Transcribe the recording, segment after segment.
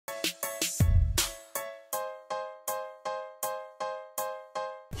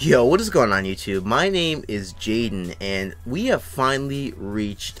Yo, what is going on YouTube? My name is Jaden and we have finally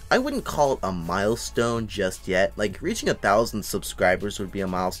reached, I wouldn't call it a milestone just yet. Like reaching 1,000 subscribers would be a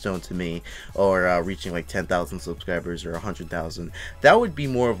milestone to me, or reaching like 10,000 subscribers or 100,000. That would be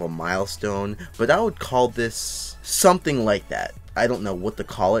more of a milestone, but I would call this something like that. I don't know what to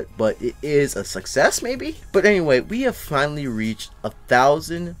call it, but it is a success maybe? But anyway, we have finally reached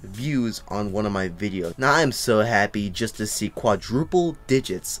 1,000 views on one of my videos. Now I'm so happy just to see quadruple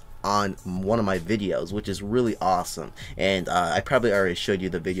digits on one of my videos, which is really awesome. And I probably already showed you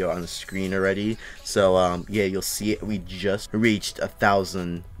the video on the screen already, so yeah, you'll see it. We just reached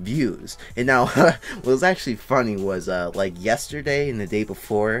 1,000 views. And now what was actually funny was like yesterday and the day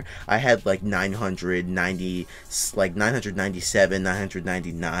before I had like 990, like 997,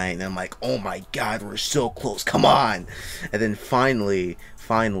 999, and I'm like, oh my god, we're so close, come on. And then finally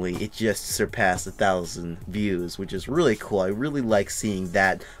it just surpassed 1,000 views, which is really cool. I really like seeing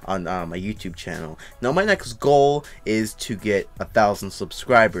that on my YouTube channel. Now my next goal is to get 1,000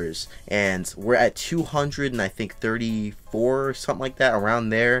 subscribers, and we're at 200 and I think 34 or something like that,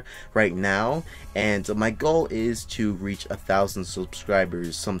 around there right now. And my goal is to reach 1,000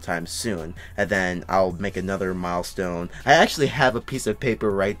 subscribers sometime soon, and then I'll make another milestone. I actually have a piece of paper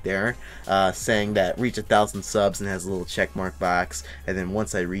right there saying that reach 1,000 subs, and has a little check mark box, and then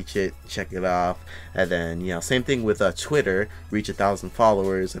once I reach it, check it off. And then, you know, same thing with Twitter, reach 1,000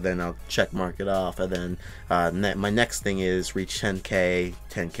 followers, and then I'll check mark it off. And then my next thing is reach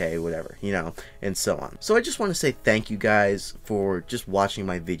 10k, whatever, you know, and so on. So I just want to say thank you guys for just watching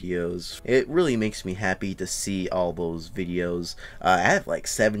my videos. It really makes me happy to see all those videos. I have like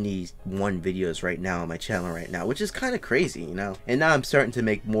 71 videos right now on my channel right now, which is kind of crazy, you know. And now I'm starting to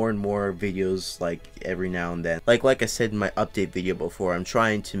make more and more videos, like every now and then. Like I said in my update video before, I'm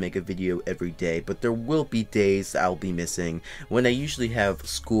trying to make a video every day, but there will be days I'll be missing. When I usually have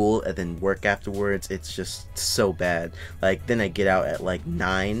school and then work afterwards, it's just so bad. Like then I get out at like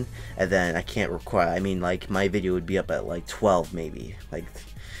 9 and then I can't record. I mean, like my video would be up at like 12 maybe, like,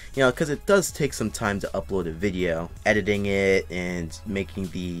 you know, because it does take some time to upload a video. Editing it and making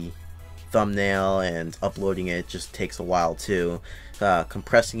the thumbnail and uploading it just takes a while too.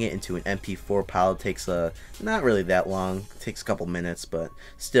 Compressing it into an MP4 file takes not really that long. It takes a couple minutes, but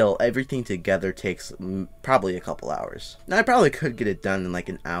still, everything together takes probably a couple hours. Now I probably could get it done in like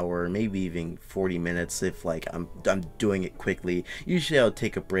an hour, maybe even 40 minutes if like I'm doing it quickly. Usually I'll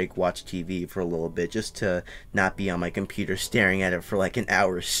take a break, watch TV for a little bit, just to not be on my computer staring at it for like an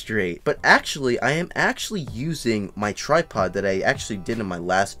hour straight. But actually, I am actually using my tripod that I actually did in my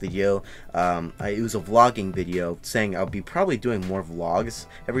last video. It was a vlogging video saying I'll be probably doing more vlogs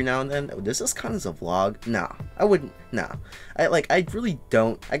every now and then. Does this count as a vlog? Nah, I wouldn't. Nah, I really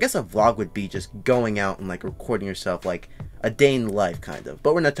don't. I guess a vlog would be just going out and like recording yourself, like a day in life kind of.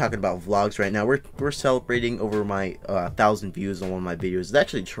 But we're not talking about vlogs right now. We're celebrating over my 1,000 views on one of my videos. It's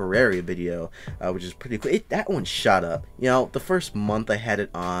actually a Terraria video, which is pretty cool. That one shot up. You know, the first month I had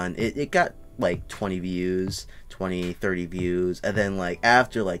it on, it got like 20 views, 20, 30 views, and then like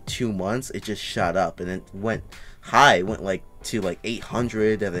after like 2 months it just shot up, and it went high. It went like to like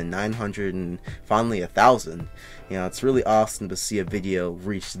 800, and then 900, and finally 1,000. You know, it's really awesome to see a video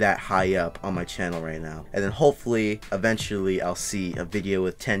reach that high up on my channel right now. And then hopefully eventually I'll see a video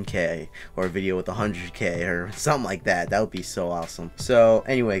with 10k or a video with 100k or something like that. That would be so awesome. So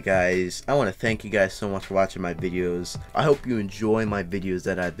anyway guys, I want to thank you guys so much for watching my videos. I hope you enjoy my videos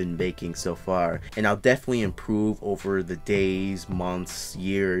that I've been making so far, and I'll definitely improve over the days, months,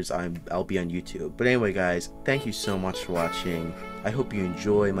 years I'll be on YouTube. But anyway guys, thank you so much for watching. I hope you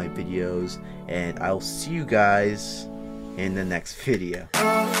enjoy my videos, and I'll see you guys in the next video.